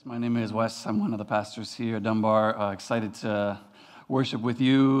My name is Wes. I'm one of the pastors here at Dunbar. Excited to worship with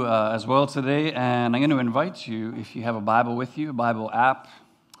you as well today. And I'm going to invite you, if you have a Bible with you, a Bible app,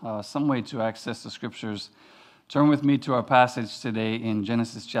 some way to access the scriptures, turn with me to our passage today in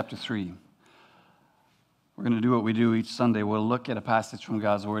Genesis chapter 3. We're going to do what we do each Sunday. We'll look at a passage from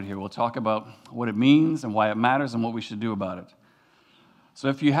God's Word here. We'll talk about what it means and why it matters and what we should do about it. So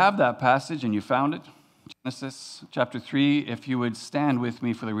if you have that passage and you found it, Genesis chapter 3, if you would stand with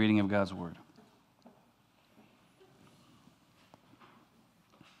me for the reading of God's Word.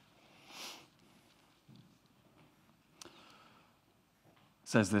 It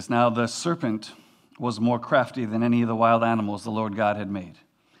says this, "Now the serpent was more crafty than any of the wild animals the Lord God had made.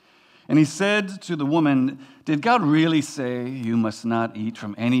 And he said to the woman, 'Did God really say you must not eat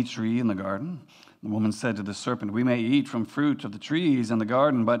from any tree in the garden?' The woman said to the serpent, 'We may eat from fruit of the trees in the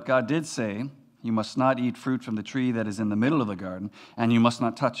garden, but God did say, you must not eat fruit from the tree that is in the middle of the garden, and you must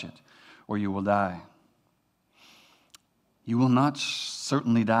not touch it, or you will die.' 'You will not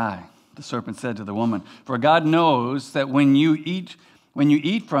certainly die,' the serpent said to the woman, 'for God knows that when you eat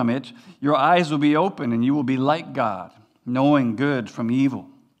from it, your eyes will be open, and you will be like God, knowing good from evil.'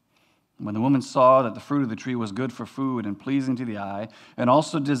 When the woman saw that the fruit of the tree was good for food and pleasing to the eye, and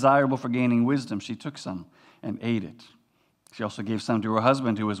also desirable for gaining wisdom, she took some and ate it. She also gave some to her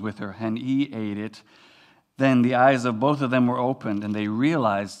husband who was with her, and he ate it. Then the eyes of both of them were opened, and they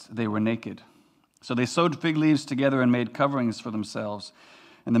realized they were naked. So they sewed fig leaves together and made coverings for themselves.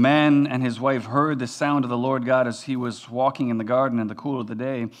 And the man and his wife heard the sound of the Lord God as he was walking in the garden in the cool of the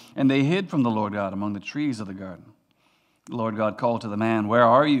day, and they hid from the Lord God among the trees of the garden. The Lord God called to the man, 'Where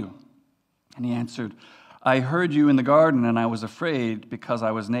are you?' And he answered, 'I heard you in the garden, and I was afraid because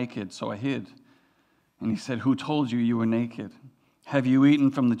I was naked, so I hid.' And he said, 'Who told you you were naked? Have you eaten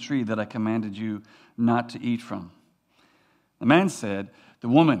from the tree that I commanded you not to eat from?' The man said, 'The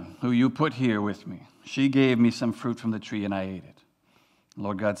woman who you put here with me, she gave me some fruit from the tree, and I ate it.' The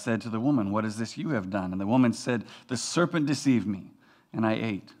Lord God said to the woman, 'What is this you have done?' And the woman said, 'The serpent deceived me, and I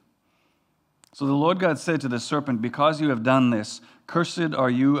ate.' So the Lord God said to the serpent, 'Because you have done this, cursed are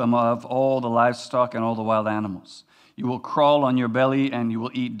you above all the livestock and all the wild animals. You will crawl on your belly, and you will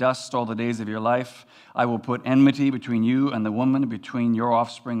eat dust all the days of your life. I will put enmity between you and the woman, between your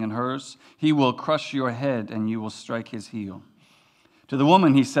offspring and hers. He will crush your head, and you will strike his heel.' To the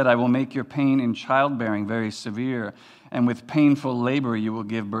woman he said, 'I will make your pain in childbearing very severe, and with painful labor you will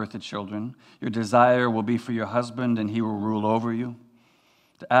give birth to children. Your desire will be for your husband, and he will rule over you.'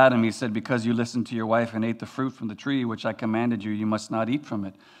 To Adam he said, 'Because you listened to your wife and ate the fruit from the tree which I commanded you, you must not eat from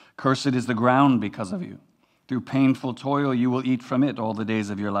it. Cursed is the ground because of you. Through painful toil you will eat from it all the days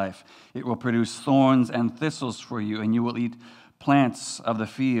of your life. It will produce thorns and thistles for you, and you will eat plants of the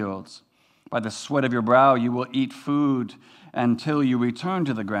fields. By the sweat of your brow you will eat food until you return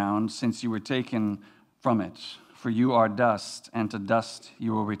to the ground, since you were taken from it. For you are dust, and to dust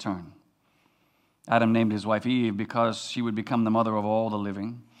you will return.' Adam named his wife Eve because she would become the mother of all the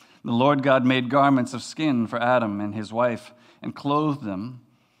living. The Lord God made garments of skin for Adam and his wife and clothed them.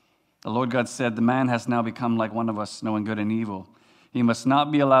 The Lord God said, 'The man has now become like one of us, knowing good and evil. He must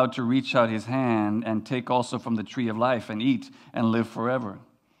not be allowed to reach out his hand and take also from the tree of life and eat and live forever.'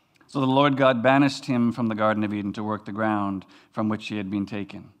 So the Lord God banished him from the Garden of Eden to work the ground from which he had been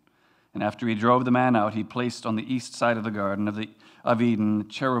taken. And after he drove the man out, he placed on the east side of the Garden of Eden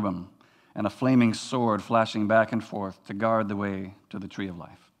cherubim and a flaming sword flashing back and forth to guard the way to the tree of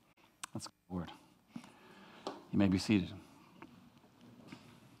life." That's the word. You may be seated.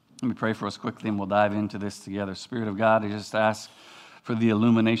 Let me pray for us quickly, and we'll dive into this together. Spirit of God, I just ask for the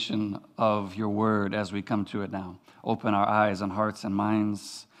illumination of your word as we come to it now. Open our eyes and hearts and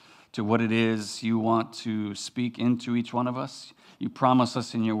minds to what it is you want to speak into each one of us. You promise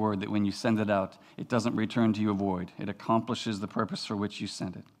us in your word that when you send it out, it doesn't return to you void. It accomplishes the purpose for which you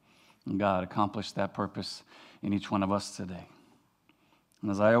sent it. And God, accomplish that purpose in each one of us today. And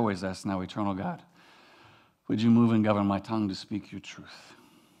as I always ask now, eternal God, would you move and govern my tongue to speak your truth?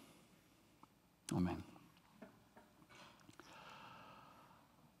 Amen.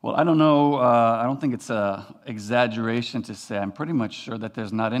 Well, I don't know, I don't think it's an exaggeration to say, I'm pretty much sure that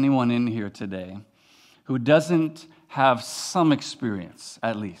there's not anyone in here today who doesn't have some experience,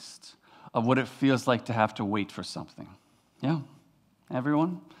 at least, of what it feels like to have to wait for something. Yeah?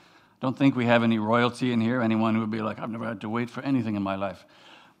 Everyone? Don't think we have any royalty in here, anyone who would be like, I've never had to wait for anything in my life.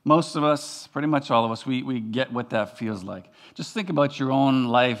 Most of us, pretty much all of us, we get what that feels like. Just think about your own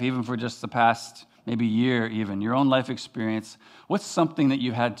life, even for just the past maybe year even, your own life experience. What's something that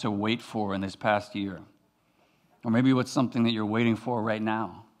you had to wait for in this past year? Or maybe what's something that you're waiting for right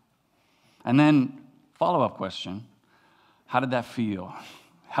now? And then, follow-up question, how did that feel?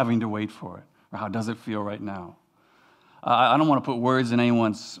 having to wait for it? Or how does it feel right now? I don't want to put words in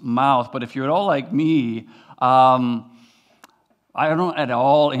anyone's mouth, but if you're at all like me, I don't at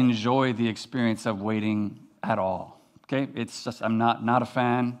all enjoy the experience of waiting at all. Okay, it's just I'm not a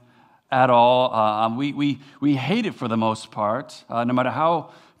fan at all. We hate it for the most part, no matter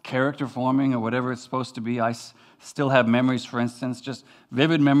how character forming or whatever it's supposed to be. I still have memories, for instance, just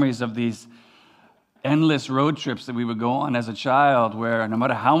vivid memories of these endless road trips that we would go on as a child, where no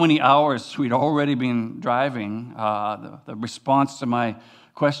matter how many hours we'd already been driving, the response to my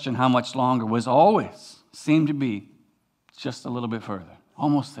question, how much longer, was always seemed to be just a little bit further.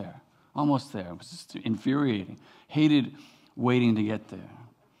 Almost there. Almost there. It was just infuriating. Hated waiting to get there.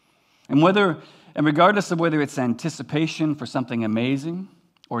 And regardless of whether it's anticipation for something amazing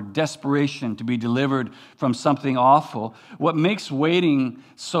or desperation to be delivered from something awful, what makes waiting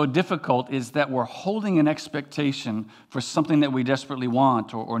so difficult is that we're holding an expectation for something that we desperately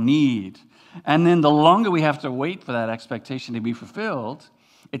want or need. And then the longer we have to wait for that expectation to be fulfilled,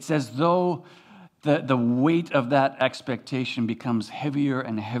 it's as though the weight of that expectation becomes heavier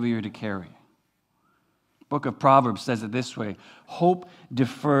and heavier to carry. The book of Proverbs says it this way: hope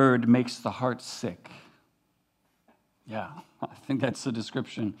deferred makes the heart sick. Yeah, I think that's a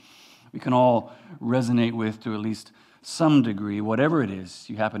description we can all resonate with to at least some degree, whatever it is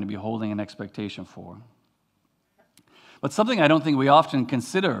you happen to be holding an expectation for. But something I don't think we often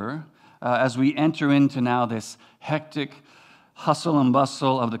consider as we enter into now this hectic hustle and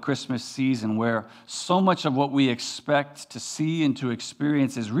bustle of the Christmas season, where so much of what we expect to see and to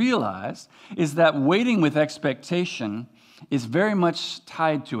experience is realized, is that waiting with expectation is very much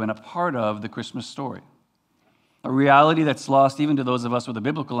tied to and a part of the Christmas story. A reality that's lost even to those of us with a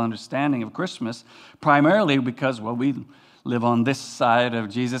biblical understanding of Christmas, primarily because, well, we live on this side of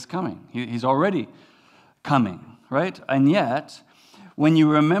Jesus coming. He's already coming, right? And yet, when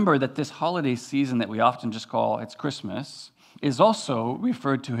you remember that this holiday season that we often just call it's Christmas is also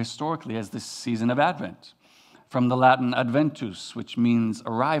referred to historically as the season of Advent, from the Latin adventus, which means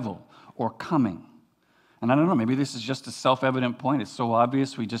arrival or coming. And I don't know, maybe this is just a self-evident point. It's so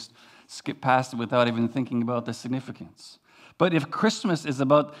obvious we just skip past it without even thinking about the significance. But if Christmas is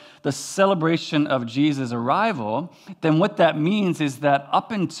about the celebration of Jesus' arrival, then what that means is that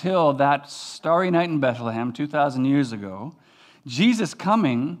up until that starry night in Bethlehem 2,000 years ago, Jesus'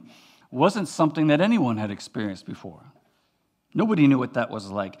 coming wasn't something that anyone had experienced before. Nobody knew what that was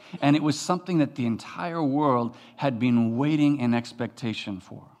like. And it was something that the entire world had been waiting in expectation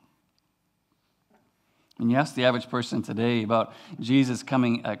for. And you ask the average person today about Jesus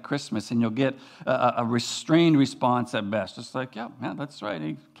coming at Christmas, and you'll get a restrained response at best. Just like, yeah, that's right,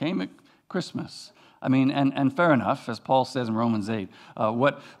 he came at Christmas. I mean, and fair enough, as Paul says in Romans 8,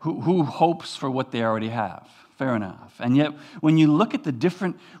 who hopes for what they already have? Fair enough. And yet, when you look at the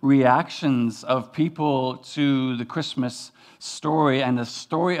different reactions of people to the Christmas story and the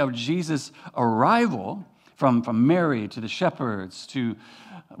story of Jesus' arrival, from Mary to the shepherds to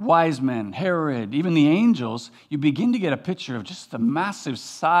wise men, Herod, even the angels, you begin to get a picture of just the massive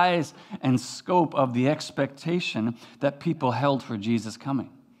size and scope of the expectation that people held for Jesus' coming.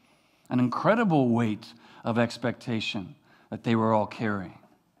 An incredible weight of expectation that they were all carrying.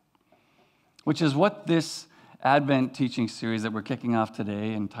 Which is what this Advent teaching series that we're kicking off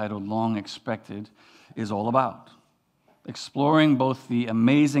today, entitled Long Expected, is all about. Exploring both the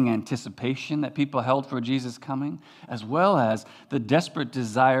amazing anticipation that people held for Jesus' coming, as well as the desperate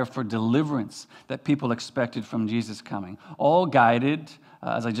desire for deliverance that people expected from Jesus' coming. All guided,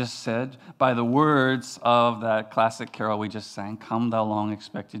 as I just said, by the words of that classic carol we just sang, "Come Thou Long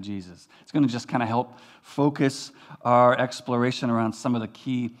Expected Jesus." It's going to just kind of help focus our exploration around some of the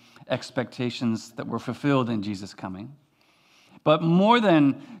key expectations that were fulfilled in Jesus' coming. But more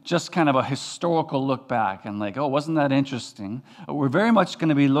than just kind of a historical look back and like, oh, wasn't that interesting? We're very much going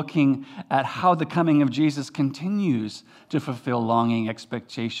to be looking at how the coming of Jesus continues to fulfill longing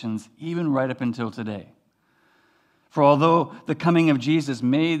expectations, even right up until today. For although the coming of Jesus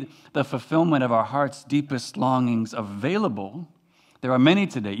made the fulfillment of our heart's deepest longings available, there are many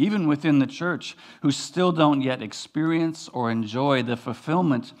today, even within the church, who still don't yet experience or enjoy the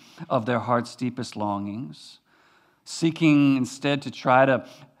fulfillment of their heart's deepest longings, seeking instead to try to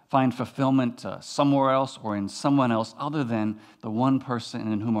find fulfillment somewhere else or in someone else other than the one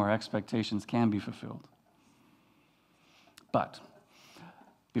person in whom our expectations can be fulfilled. But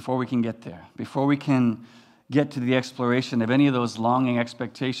before we can get there, before we can get to the exploration of any of those longing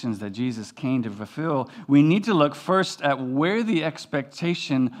expectations that Jesus came to fulfill, we need to look first at where the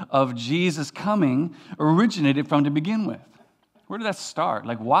expectation of Jesus coming originated from to begin with. Where did that start?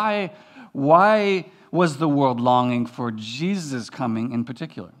 Like, why was the world longing for Jesus' coming in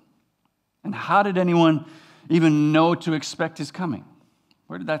particular? And how did anyone even know to expect his coming?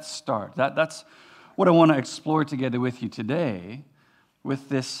 Where did that start? That's what I want to explore together with you today with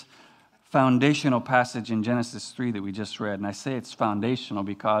this foundational passage in Genesis 3 that we just read. And I say it's foundational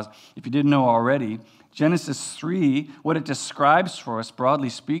because if you didn't know already, Genesis 3, what it describes for us, broadly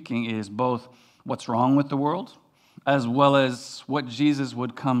speaking, is both what's wrong with the world as well as what Jesus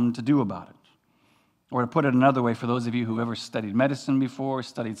would come to do about it. Or to put it another way, for those of you who've ever studied medicine before,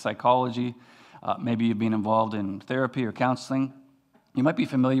 studied psychology, maybe you've been involved in therapy or counseling, you might be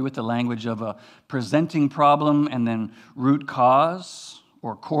familiar with the language of a presenting problem and then root cause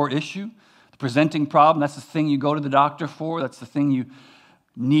or core issue. The presenting problem, that's the thing you go to the doctor for. That's the thing you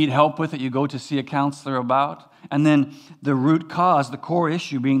need help with that you go to see a counselor about. And then the root cause, the core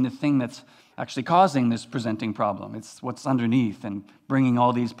issue being the thing that's actually causing this presenting problem. It's what's underneath and bringing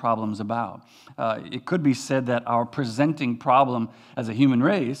all these problems about. It could be said that our presenting problem as a human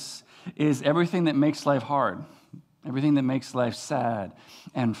race is everything that makes life hard. Everything that makes life sad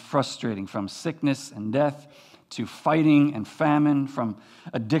and frustrating, from sickness and death to fighting and famine, from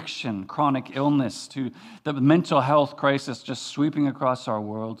addiction, chronic illness, to the mental health crisis just sweeping across our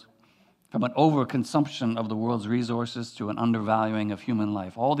world, from an overconsumption of the world's resources to an undervaluing of human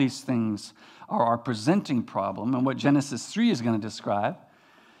life. All these things are our presenting problem, and what Genesis 3 is going to describe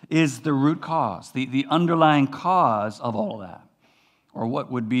is the root cause, the underlying cause of all of that, or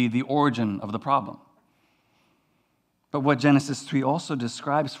what would be the origin of the problem. But what Genesis 3 also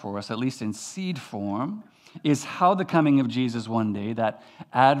describes for us, at least in seed form, is how the coming of Jesus one day, that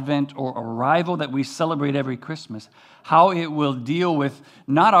advent or arrival that we celebrate every Christmas, how it will deal with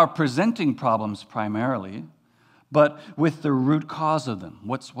not our presenting problems primarily, but with the root cause of them,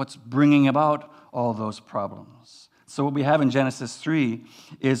 what's bringing about all those problems. So what we have in Genesis 3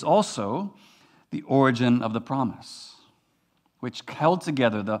 is also the origin of the promise, which held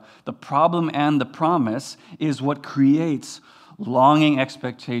together, the problem and the promise is what creates longing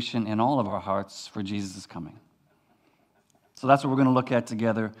expectation in all of our hearts for Jesus' coming. So that's what we're going to look at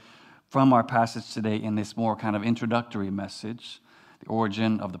together from our passage today in this more kind of introductory message, the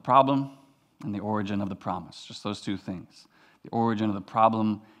origin of the problem and the origin of the promise. Just those two things, the origin of the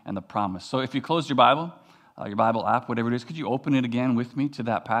problem and the promise. So if you close your Bible app, whatever it is, could you open it again with me to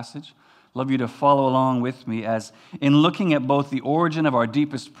that passage? Love you to follow along with me as in looking at both the origin of our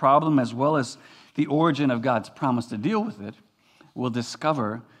deepest problem as well as the origin of God's promise to deal with it, we'll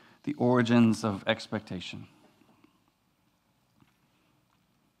discover the origins of expectation.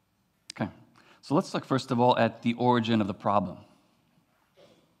 Okay, so let's look first of all at the origin of the problem.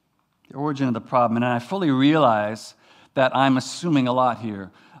 The origin of the problem, and I fully realize that I'm assuming a lot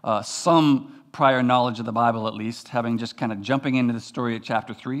here, some prior knowledge of the Bible at least, having just kind of jumping into the story at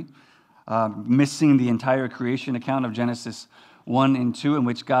chapter 3. Missing the entire creation account of Genesis 1 and 2, in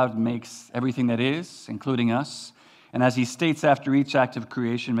which God makes everything that is, including us. And as he states after each act of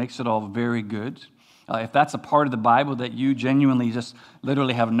creation, makes it all very good. If that's a part of the Bible that you genuinely just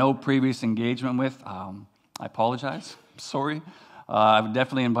literally have no previous engagement with, I apologize. I'm sorry. I would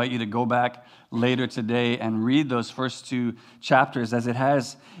definitely invite you to go back later today and read those first two chapters, as it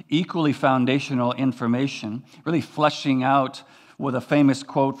has equally foundational information, really fleshing out with a famous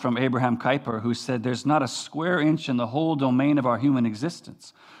quote from Abraham Kuyper, who said, "There's not a square inch in the whole domain of our human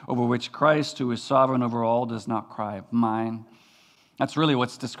existence over which Christ, who is sovereign over all, does not cry, 'Mine.'" That's really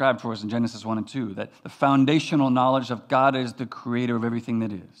what's described for us in Genesis 1 and 2, that the foundational knowledge of God is the creator of everything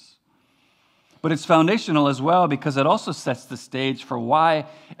that is. But it's foundational as well because it also sets the stage for why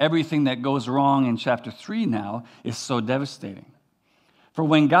everything that goes wrong in chapter 3 now is so devastating. For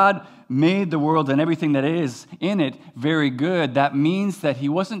when God made the world and everything that is in it very good, that means that he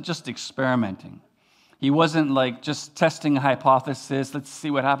wasn't just experimenting. He wasn't like just testing a hypothesis. Let's see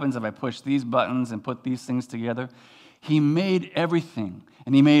what happens if I push these buttons and put these things together. He made everything,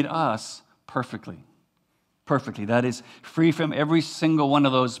 and he made us perfectly. Perfectly. That is, free from every single one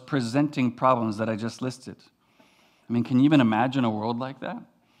of those presenting problems that I just listed. I mean, can you even imagine a world like that?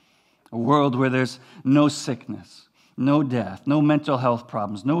 A world where there's no sickness, no death, no mental health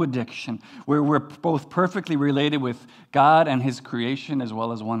problems, no addiction, where we're both perfectly related with God and his creation as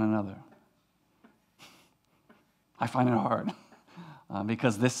well as one another. I find it hard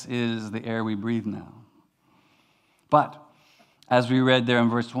because this is the air we breathe now. But as we read there in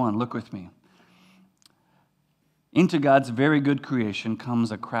verse 1, look with me. Into God's very good creation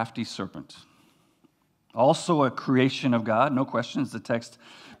comes a crafty serpent. Also a creation of God, no questions, the text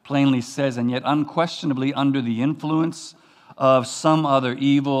plainly says, and yet unquestionably under the influence of some other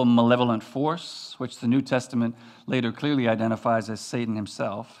evil, malevolent force, which the New Testament later clearly identifies as Satan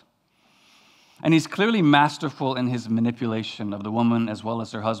himself. And he's clearly masterful in his manipulation of the woman as well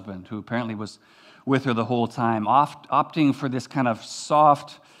as her husband, who apparently was with her the whole time, opting for this kind of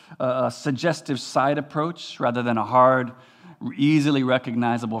soft, suggestive side approach rather than a hard, easily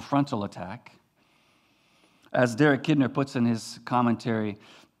recognizable frontal attack. As Derek Kidner puts in his commentary,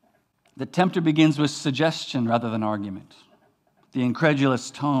 the tempter begins with suggestion rather than argument. The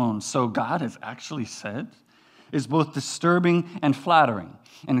incredulous tone, "So God has actually said," is both disturbing and flattering,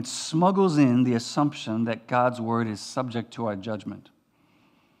 and it smuggles in the assumption that God's word is subject to our judgment.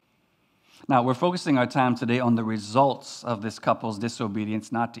 Now, we're focusing our time today on the results of this couple's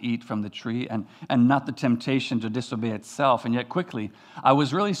disobedience not to eat from the tree and not the temptation to disobey itself. And yet quickly, I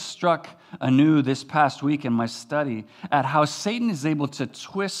was really struck anew this past week in my study at how Satan is able to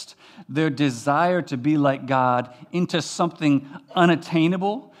twist their desire to be like God into something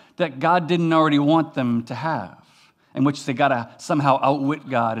unattainable that God didn't already want them to have, in which they got to somehow outwit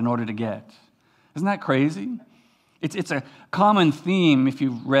God in order to get. Isn't that crazy? It's a common theme if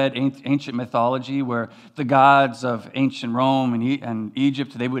you've read ancient mythology where the gods of ancient Rome and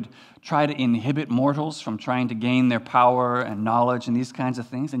Egypt, they would try to inhibit mortals from trying to gain their power and knowledge and these kinds of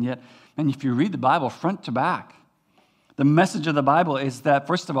things. And yet, if you read the Bible front to back, the message of the Bible is that,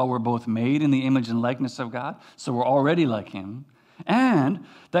 first of all, we're both made in the image and likeness of God, so we're already like Him, and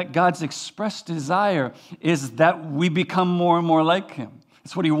that God's expressed desire is that we become more and more like Him.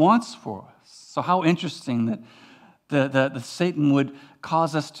 It's what He wants for us. So how interesting that the Satan would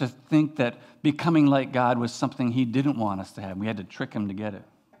cause us to think that becoming like God was something he didn't want us to have. We had to trick him to get it.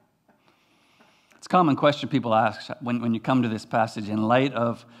 It's a common question people ask when you come to this passage in light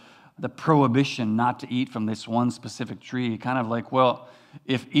of the prohibition not to eat from this one specific tree. Kind of like, well,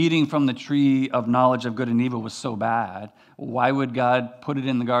 if eating from the tree of knowledge of good and evil was so bad, why would God put it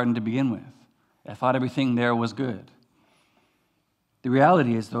in the garden to begin with? I thought everything there was good. The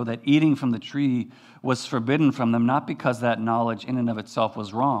reality is, though, that eating from the tree was forbidden from them, not because that knowledge in and of itself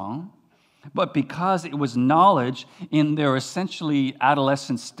was wrong, but because it was knowledge in their essentially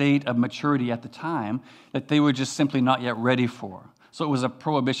adolescent state of maturity at the time that they were just simply not yet ready for. So it was a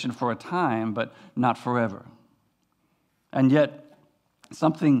prohibition for a time, but not forever. And yet,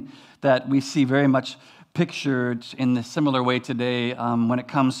 something that we see very much pictured in a similar way today when it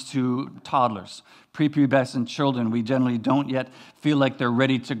comes to toddlers. Prepubescent children, we generally don't yet feel like they're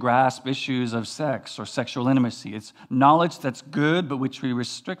ready to grasp issues of sex or sexual intimacy. It's knowledge that's good, but which we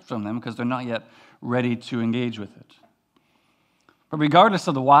restrict from them because they're not yet ready to engage with it. But regardless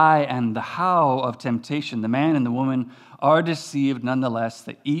of the why and the how of temptation, the man and the woman are deceived nonetheless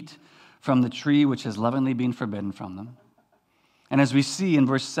to eat from the tree which has lovingly been forbidden from them. And as we see in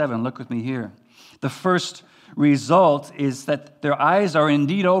verse 7, look with me here, the first result is that their eyes are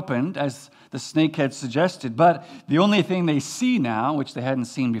indeed opened, as the snake had suggested, but the only thing they see now, which they hadn't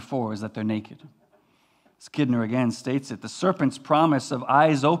seen before, is that they're naked. As Kidner again states it, the serpent's promise of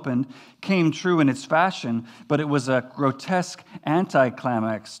eyes opened came true in its fashion, but it was a grotesque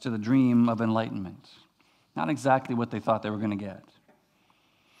anticlimax to the dream of enlightenment. Not exactly what they thought they were going to get.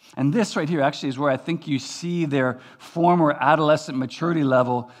 And this right here actually is where I think you see their former adolescent maturity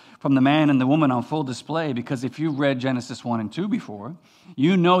level from the man and the woman on full display, because if you've read Genesis 1 and 2 before,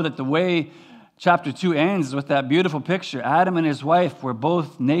 you know that the way chapter 2 ends is with that beautiful picture. Adam and his wife were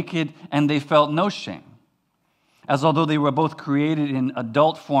both naked and they felt no shame. As although they were both created in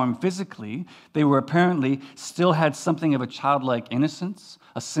adult form physically, they were apparently still had something of a childlike innocence,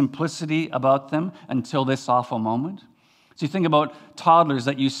 a simplicity about them until this awful moment. So you think about toddlers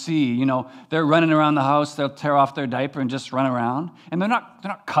that you see, they're running around the house, they'll tear off their diaper and just run around. And they're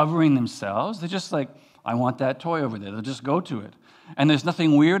not covering themselves. They're just like, I want that toy over there. They'll just go to it. And there's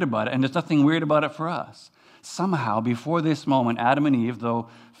nothing weird about it. And there's nothing weird about it for us. Somehow, before this moment, Adam and Eve, though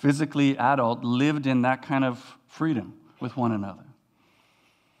physically adult, lived in that kind of freedom with one another.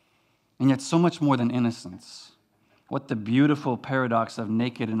 And yet so much more than innocence. What the beautiful paradox of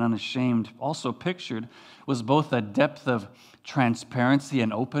naked and unashamed also pictured was both a depth of transparency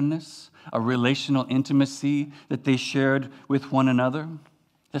and openness, a relational intimacy that they shared with one another.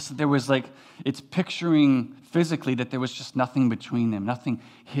 It's picturing physically that there was just nothing between them, nothing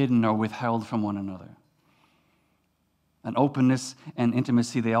hidden or withheld from one another. An openness and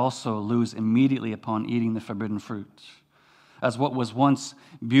intimacy they also lose immediately upon eating the forbidden fruit. As what was once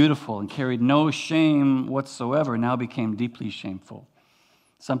beautiful and carried no shame whatsoever now became deeply shameful.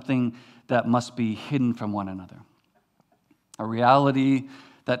 Something that must be hidden from one another. A reality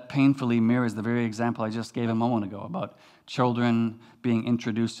that painfully mirrors the very example I just gave a moment ago about children being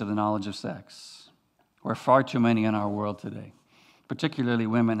introduced to the knowledge of sex, where far too many in our world today, particularly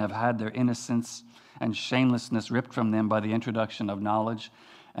women, have had their innocence and shamelessness ripped from them by the introduction of knowledge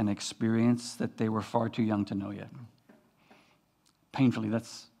an experience that they were far too young to know yet. Painfully,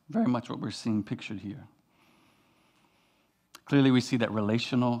 that's very much what we're seeing pictured here. Clearly, we see that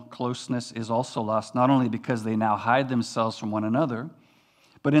relational closeness is also lost, not only because they now hide themselves from one another,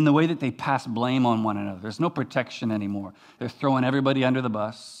 but in the way that they pass blame on one another. There's no protection anymore. They're throwing everybody under the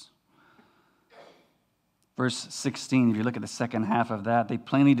bus. Verse 16, if you look at the second half of that, they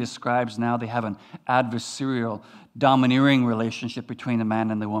plainly describes now they have an adversarial, domineering relationship between the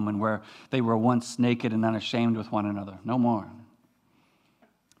man and the woman, where they were once naked and unashamed with one another. No more.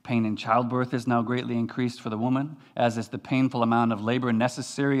 Pain in childbirth is now greatly increased for the woman, as is the painful amount of labor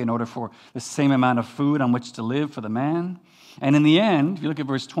necessary in order for the same amount of food on which to live for the man. And in the end, if you look at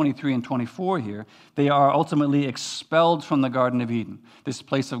verse 23 and 24 here, they are ultimately expelled from the Garden of Eden, this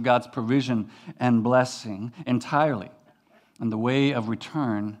place of God's provision and blessing entirely, and the way of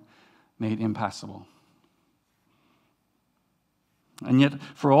return made impassable. And yet,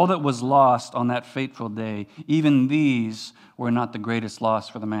 for all that was lost on that fateful day, even these were not the greatest loss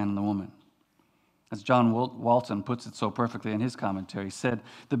for the man and the woman. As John Walton puts it so perfectly in his commentary, he said,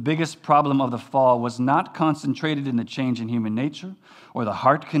 the biggest problem of the fall was not concentrated in the change in human nature or the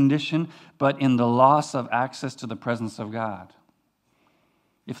heart condition, but in the loss of access to the presence of God.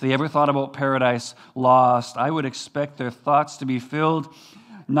 If they ever thought about paradise lost, I would expect their thoughts to be filled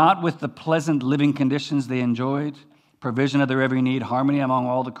not with the pleasant living conditions they enjoyed, provision of their every need, harmony among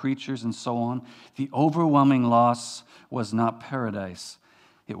all the creatures, and so on. The overwhelming loss was not paradise,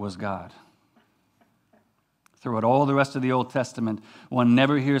 it was God. Throughout all the rest of the Old Testament, one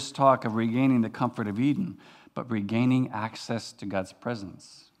never hears talk of regaining the comfort of Eden, but regaining access to God's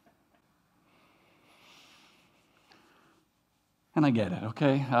presence. And I get it,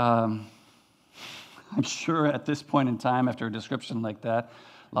 okay? I'm sure at this point in time, after a description like that,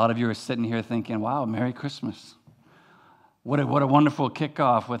 a lot of you are sitting here thinking, wow, Merry Christmas. What a wonderful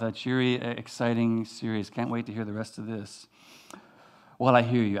kickoff with a cheery, exciting series. Can't wait to hear the rest of this. Well, I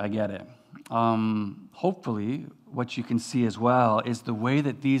hear you. I get it. Hopefully, what you can see as well is the way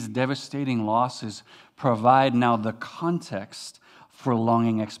that these devastating losses provide now the context for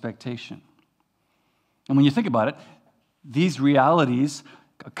longing expectation. And when you think about it, these realities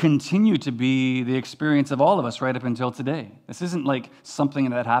continue to be the experience of all of us right up until today. This isn't like something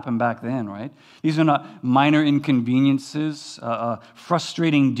that happened back then, right? These are not minor inconveniences,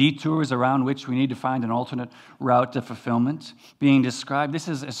 frustrating detours around which we need to find an alternate route to fulfillment being described. This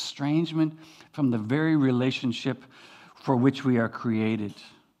is estrangement from the very relationship for which we are created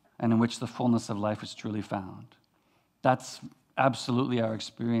and in which the fullness of life is truly found. That's absolutely our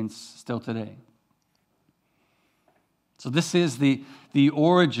experience still today. So this is the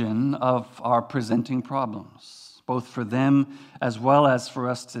origin of our presenting problems, both for them as well as for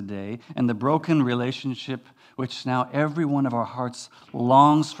us today, and the broken relationship which now every one of our hearts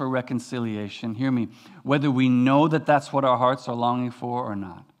longs for reconciliation. Hear me, whether we know that that's what our hearts are longing for or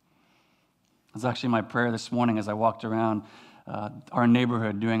not. It was actually my prayer this morning as I walked around our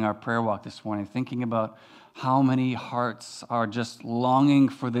neighborhood doing our prayer walk this morning, thinking about how many hearts are just longing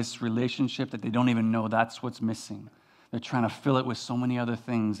for this relationship that they don't even know that's what's missing. They're trying to fill it with so many other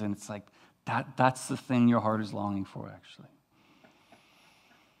things, and it's like, that's the thing your heart is longing for, actually.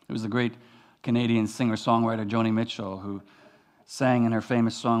 It was the great Canadian singer-songwriter Joni Mitchell who sang in her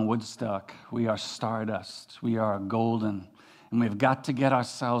famous song, Woodstock, "We are stardust, we are golden, and we've got to get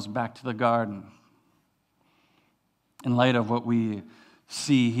ourselves back to the garden." In light of what we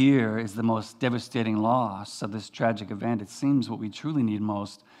see here is the most devastating loss of this tragic event, it seems what we truly need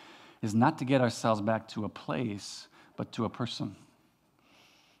most is not to get ourselves back to a place, but to a person.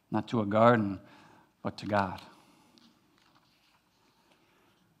 Not to a garden, but to God.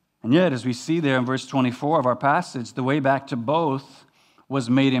 And yet, as we see there in verse 24 of our passage, the way back to both was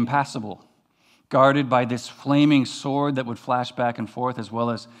made impassable, guarded by this flaming sword that would flash back and forth, as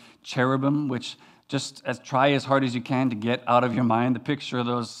well as cherubim, which just try as hard as you can to get out of your mind the picture of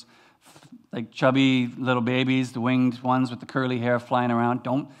those like chubby little babies, the winged ones with the curly hair flying around.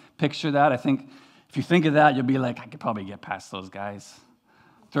 Don't picture that. I think if you think of that, you'll be like, I could probably get past those guys.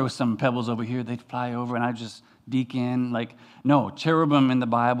 Throw some pebbles over here, they'd fly over, and I'd just deke in. Like, no, cherubim in the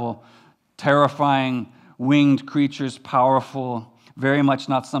Bible, terrifying winged creatures, powerful, very much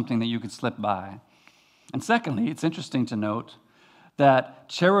not something that you could slip by. And secondly, it's interesting to note that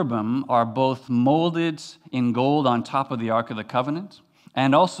cherubim are both molded in gold on top of the Ark of the Covenant,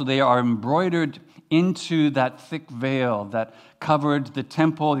 and also they are embroidered into that thick veil that covered the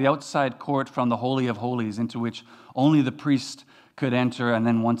temple, the outside court from the Holy of Holies, into which only the priest could enter, and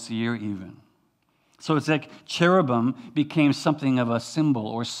then once a year even. So it's like cherubim became something of a symbol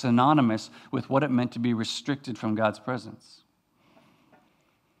or synonymous with what it meant to be restricted from God's presence.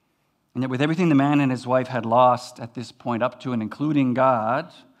 And yet with everything the man and his wife had lost at this point up to and including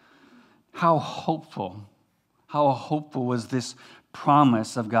God, how hopeful was this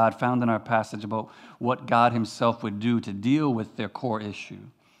promise of God found in our passage about what God himself would do to deal with their core issue,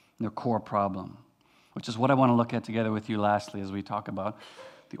 their core problem, which is what I want to look at together with you lastly as we talk about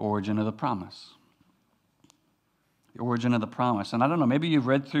the origin of the promise. The origin of the promise. And I don't know, maybe you've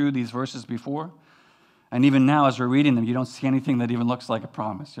read through these verses before, and even now as we're reading them, you don't see anything that even looks like a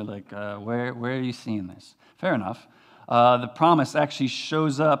promise. You're like, where are you seeing this? Fair enough. The promise actually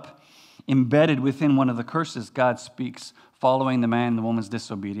shows up embedded within one of the curses God speaks following the man and the woman's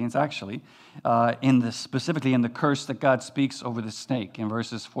disobedience, actually, specifically in the curse that God speaks over the snake in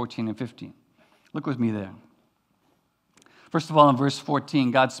verses 14 and 15. Look with me there. First of all, in verse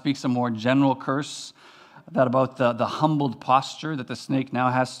 14, God speaks a more general curse about the humbled posture that the snake now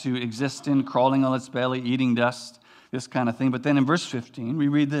has to exist in, crawling on its belly, eating dust, this kind of thing. But then in verse 15, we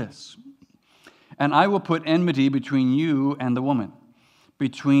read this, "And I will put enmity between you and the woman,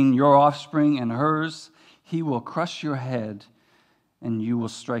 between your offspring and hers. He will crush your head, and you will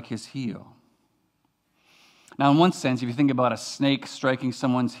strike his heel." Now, in one sense, if you think about a snake striking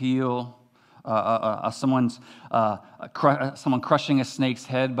someone's heel, someone crushing a snake's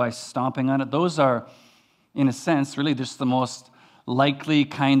head by stomping on it, those are, in a sense, really just the most likely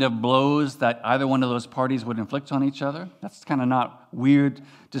kind of blows that either one of those parties would inflict on each other. That's kind of not weird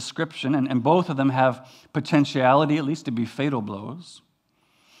description, and both of them have potentiality, at least, to be fatal blows.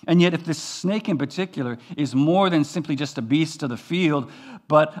 And yet, if this snake in particular is more than simply just a beast of the field,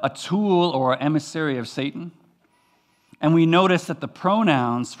 but a tool or emissary of Satan, and we notice that the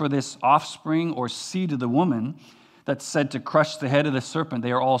pronouns for this offspring or seed of the woman that's said to crush the head of the serpent,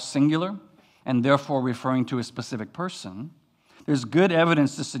 they are all singular and therefore referring to a specific person, there's good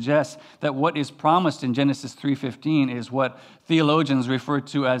evidence to suggest that what is promised in Genesis 3:15 is what theologians refer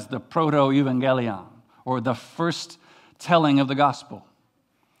to as the proto-evangelion, or the first telling of the gospel.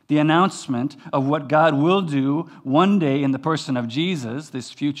 The announcement of what God will do one day in the person of Jesus, this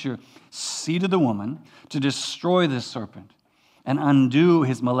future seed of the woman, to destroy this serpent and undo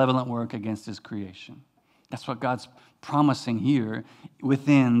his malevolent work against his creation. That's what God's promising here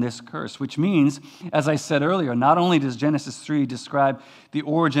within this curse, which means, as I said earlier, not only does Genesis 3 describe the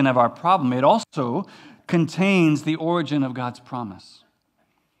origin of our problem, it also contains the origin of God's promise.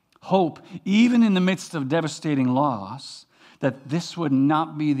 Hope, even in the midst of devastating loss, that this would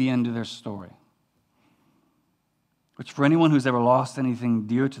not be the end of their story. Which, for anyone who's ever lost anything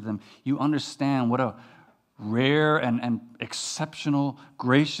dear to them, you understand what a rare and exceptional,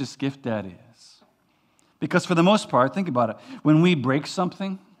 gracious gift that is. Because for the most part, think about it, when we break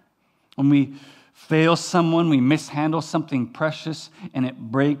something, when we fail someone, we mishandle something precious and it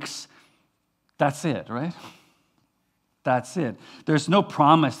breaks, that's it, right? That's it. There's no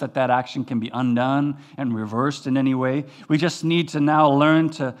promise that that action can be undone and reversed in any way. We just need to now learn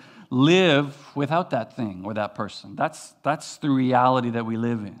to live without that thing or that person. That's the reality that we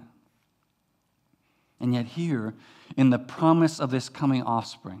live in. And yet here, in the promise of this coming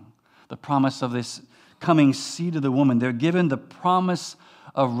offspring, the promise of this coming seed of the woman, they're given the promise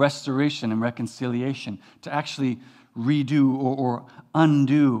of restoration and reconciliation to actually redo or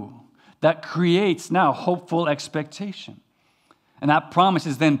undo. That creates now hopeful expectation. And that promise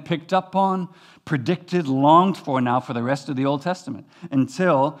is then picked up on, predicted, longed for now for the rest of the Old Testament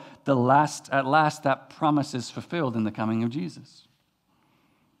until at last that promise is fulfilled in the coming of Jesus.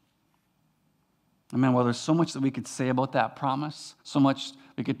 Amen. Well, there's so much that we could say about that promise, so much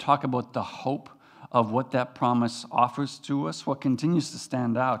we could talk about the hope of what that promise offers to us. What continues to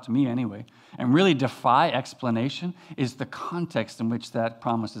stand out, to me anyway, and really defy explanation is the context in which that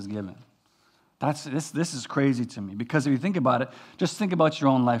promise is given. This is crazy to me, because if you think about it, just think about your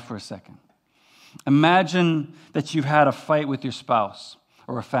own life for a second. Imagine that you've had a fight with your spouse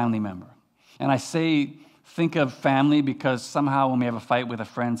or a family member. And I say think of family because somehow when we have a fight with a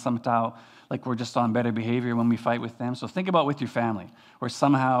friend, somehow like we're just on better behavior when we fight with them. So think about with your family, where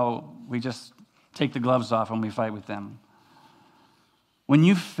somehow we just take the gloves off when we fight with them. When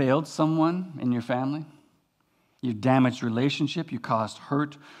you failed someone in your family, you damaged relationship, you caused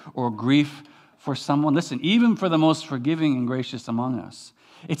hurt or grief for someone. Listen, even for the most forgiving and gracious among us,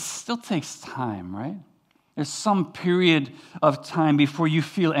 it still takes time, right? There's some period of time before you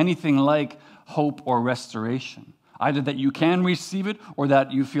feel anything like hope or restoration. Either that you can receive it or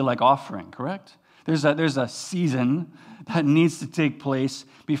that you feel like offering, correct? There's a season that needs to take place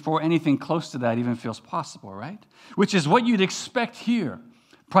before anything close to that even feels possible, right? Which is what you'd expect here.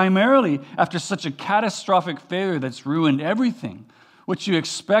 Primarily after such a catastrophic failure that's ruined everything, what you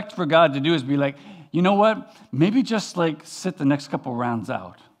expect for God to do is be like, you know what? Maybe just like sit the next couple rounds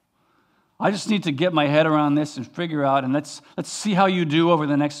out. I just need to get my head around this and figure out, and let's see how you do over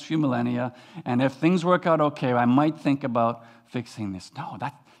the next few millennia. And if things work out okay, I might think about fixing this. No,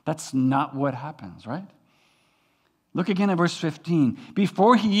 that's not what happens, right? Look again at verse 15.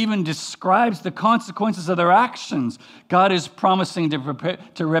 Before he even describes the consequences of their actions, God is promising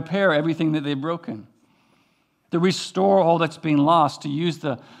to repair everything that they've broken, to restore all that's been lost, to use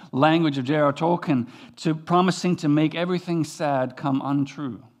the language of J.R.R. Tolkien, to promising to make everything sad come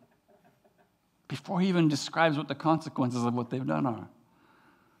untrue. Before he even describes what the consequences of what they've done are,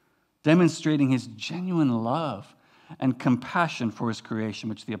 demonstrating his genuine love and compassion for his creation,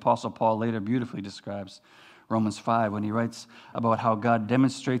 which the Apostle Paul later beautifully describes, Romans 5, when he writes about how God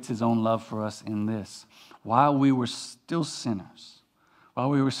demonstrates his own love for us in this. While we were still sinners, while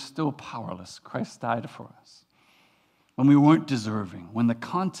we were still powerless, Christ died for us. When we weren't deserving, when the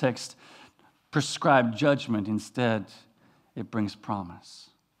context prescribed judgment, instead, it brings promise.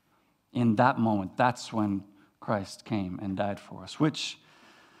 In that moment, that's when Christ came and died for us, which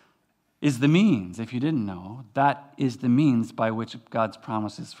is the means, if you didn't know, that is the means by which God's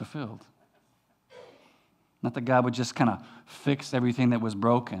promise is fulfilled. Not that God would just kind of fix everything that was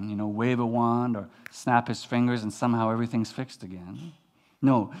broken, wave a wand or snap his fingers and somehow everything's fixed again.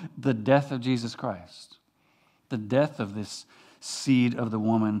 No, the death of Jesus Christ, the death of this seed of the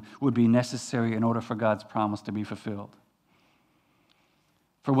woman would be necessary in order for God's promise to be fulfilled.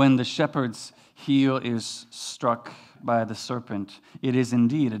 For when the shepherd's heel is struck by the serpent, it is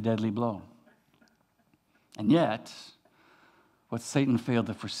indeed a deadly blow. And yet, what Satan failed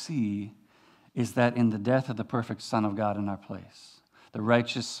to foresee is that in the death of the perfect Son of God in our place, the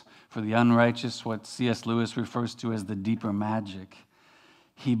righteous for the unrighteous, what C.S. Lewis refers to as the deeper magic,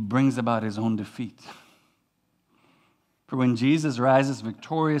 he brings about his own defeat. For when Jesus rises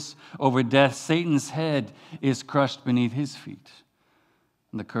victorious over death, Satan's head is crushed beneath his feet,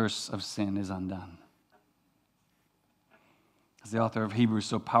 and the curse of sin is undone. As the author of Hebrews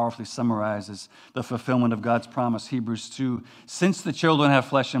so powerfully summarizes the fulfillment of God's promise, Hebrews 2, since the children have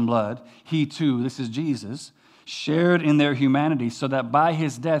flesh and blood, he too, this is Jesus, shared in their humanity so that by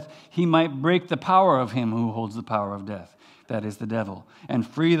his death he might break the power of him who holds the power of death, that is the devil, and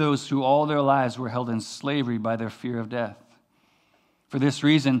free those who all their lives were held in slavery by their fear of death. For this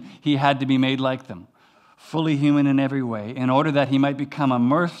reason, he had to be made like them, fully human in every way, in order that he might become a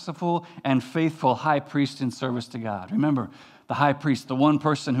merciful and faithful high priest in service to God. Remember, the high priest, the one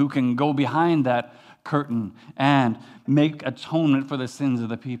person who can go behind that curtain and make atonement for the sins of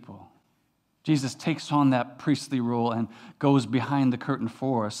the people. Jesus takes on that priestly role and goes behind the curtain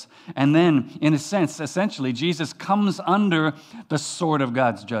for us. And then, in a sense, essentially, Jesus comes under the sword of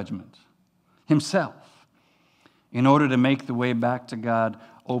God's judgment himself in order to make the way back to God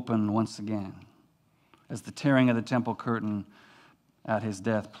open once again, as the tearing of the temple curtain at his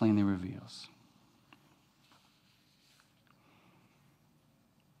death plainly reveals.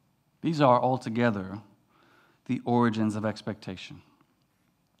 These are altogether the origins of expectation.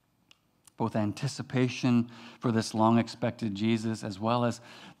 Both anticipation for this long-expected Jesus as well as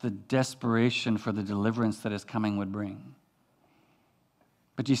the desperation for the deliverance that his coming would bring.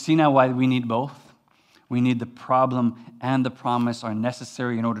 But you see now why we need both? We need the problem and the promise are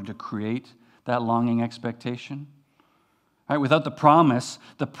necessary in order to create that longing expectation. Right? Without the promise,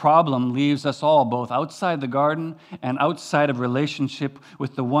 the problem leaves us all both outside the garden and outside of relationship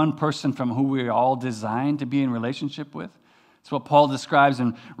with the one person from who we are all designed to be in relationship with. It's what Paul describes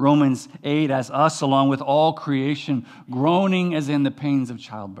in Romans 8 as us, along with all creation, groaning as in the pains of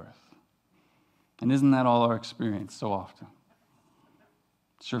childbirth. And isn't that all our experience so often?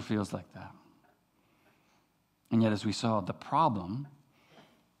 It sure feels like that. And yet, as we saw, the problem,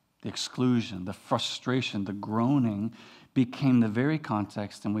 the exclusion, the frustration, the groaning became the very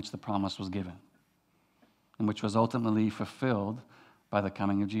context in which the promise was given, and which was ultimately fulfilled by the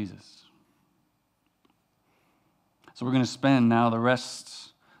coming of Jesus. So we're going to spend now the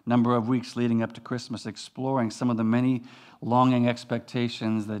number of weeks leading up to Christmas exploring some of the many longing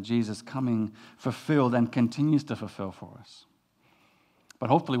expectations that Jesus' coming fulfilled and continues to fulfill for us. But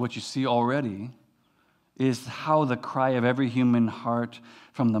hopefully what you see already is how the cry of every human heart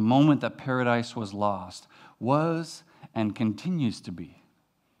from the moment that paradise was lost was and continues to be,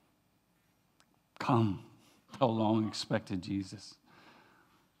 come, thou long expected Jesus,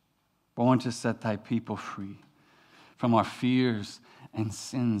 born to set thy people free. From our fears and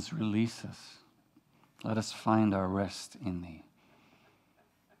sins release us. Let us find our rest in thee.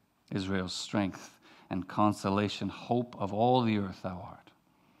 Israel's strength and consolation, hope of all the earth thou art.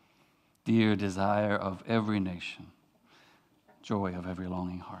 Dear desire of every nation, joy of every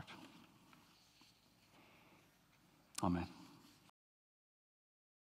longing heart. Amen.